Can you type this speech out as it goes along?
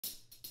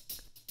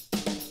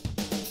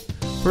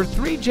For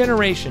 3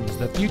 generations,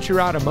 the Future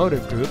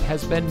Automotive Group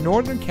has been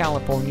Northern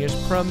California's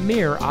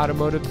premier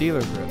automotive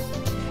dealer group.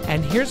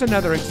 And here's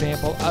another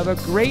example of a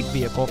great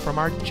vehicle from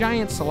our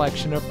giant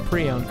selection of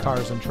pre-owned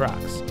cars and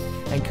trucks.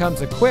 And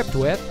comes equipped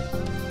with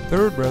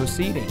third row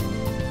seating,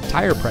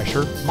 tire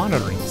pressure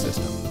monitoring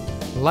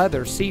system,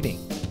 leather seating,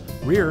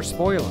 rear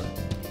spoiler,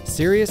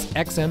 Sirius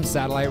XM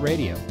satellite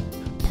radio,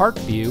 Park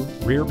View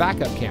rear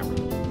backup camera,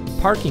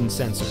 parking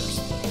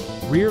sensors,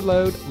 rear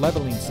load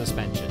leveling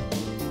suspension,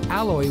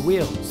 alloy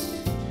wheels,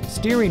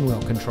 steering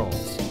wheel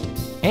controls,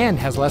 and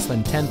has less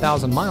than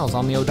 10,000 miles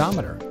on the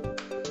odometer.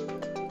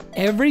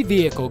 Every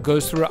vehicle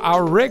goes through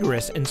our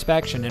rigorous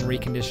inspection and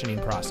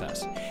reconditioning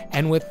process.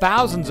 And with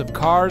thousands of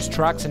cars,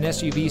 trucks, and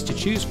SUVs to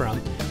choose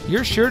from,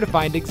 you're sure to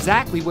find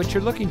exactly what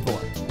you're looking for.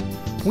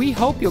 We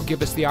hope you'll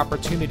give us the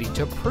opportunity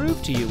to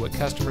prove to you what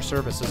customer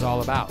service is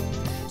all about.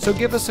 So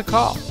give us a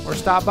call or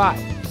stop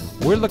by.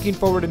 We're looking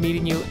forward to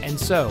meeting you, and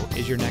so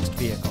is your next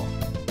vehicle.